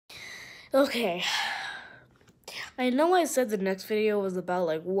Okay. I know I said the next video was about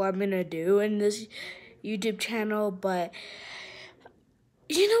like what I'm gonna do in this YouTube channel, but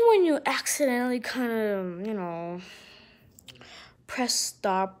you know when you accidentally kind of, press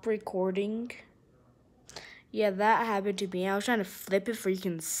stop recording? Yeah, that happened to me. I was trying to flip it so you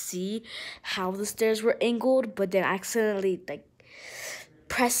can see how the stairs were angled, but then accidentally like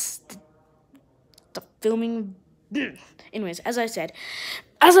pressed the filming. Anyways, as I was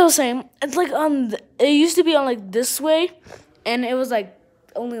saying, it's like it used to be on like this way, and it was like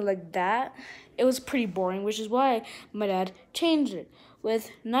only like that. It was pretty boring, which is why my dad changed it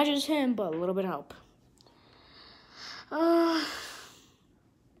with not just him, but a little bit of help.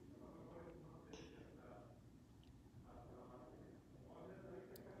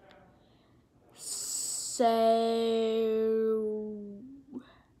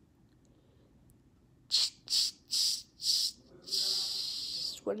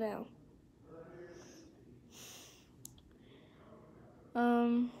 What now?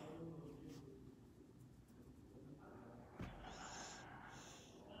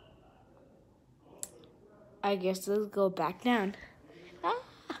 I guess let's go back down. Ah.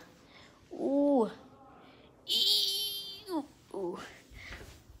 Ooh. Ew. Ooh.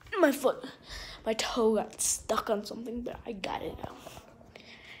 My foot, my toe got stuck on something, but I got it out.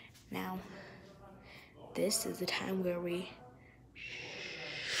 Now, this is the time where we...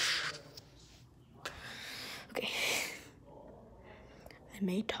 Okay. I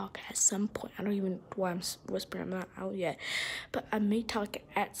may talk at some point. I don't even know why I'm whispering. I'm not out yet. But I may talk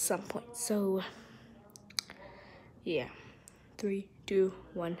at some point. So, yeah. 3, 2,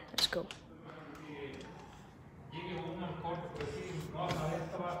 1, let's go.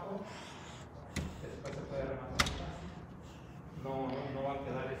 No va a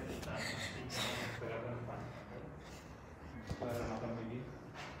quedar tan así, no pegado en el pan. Puede rematar muy bien.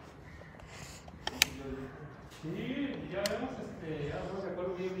 Sí, ya vemos, ya no me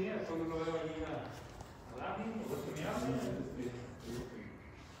acuerdo bien, solo lo veo ahí a Dani, o que me hablan, sí,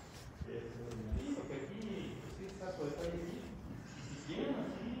 porque aquí, sí está su detalle aquí, y bien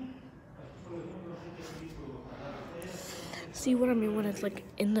así, aquí por ejemplo, no sé qué tipo. See what I mean when it's like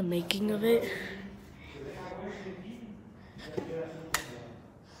in the making of it?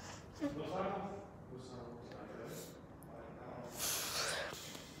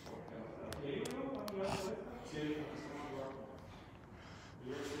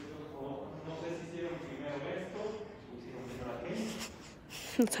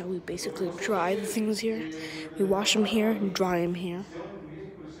 That's how we basically dry the things here. We wash them here and dry them here.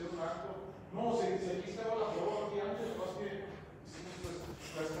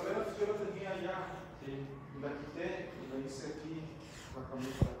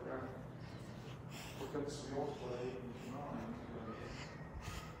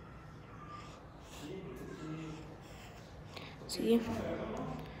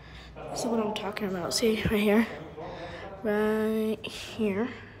 See what I'm talking about? See, right here. Right here.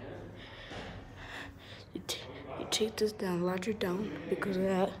 You take this down, latch it down because of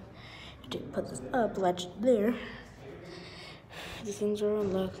that. You put this up, latch it there. These things are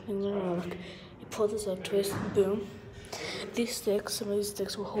unlocked, things are unlocked. You pull this up, twist, boom. These sticks, some of these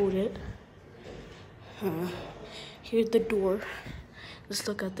sticks will hold it. Here's the door. Let's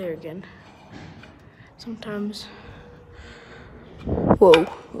look out there again. Sometimes. Whoa,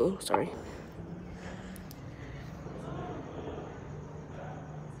 sorry.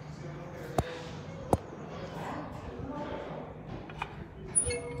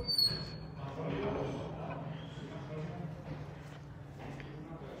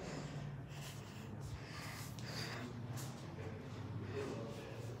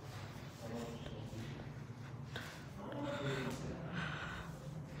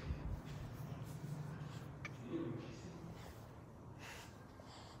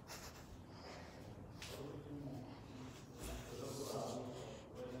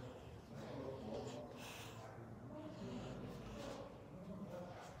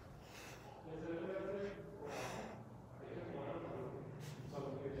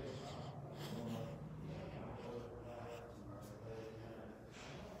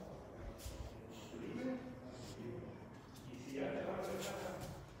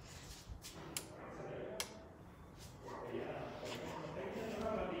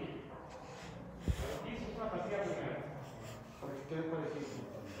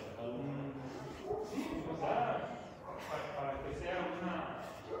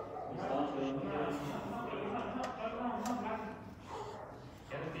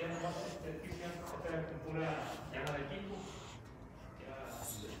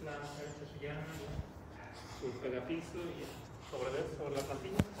 Su pegapiso y sobre la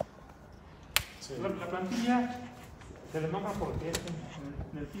plantilla. La plantilla se le enoja porque es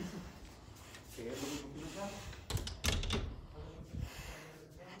en el piso. Que es lo mismo que acá.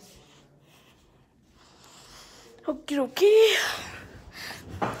 Okay.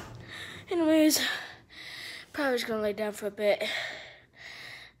 Anyways, probably just gonna lay down for a bit.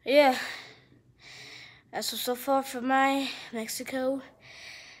 Yeah. That's what's so far for my Mexico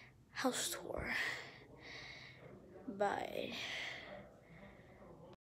house tour. Bye.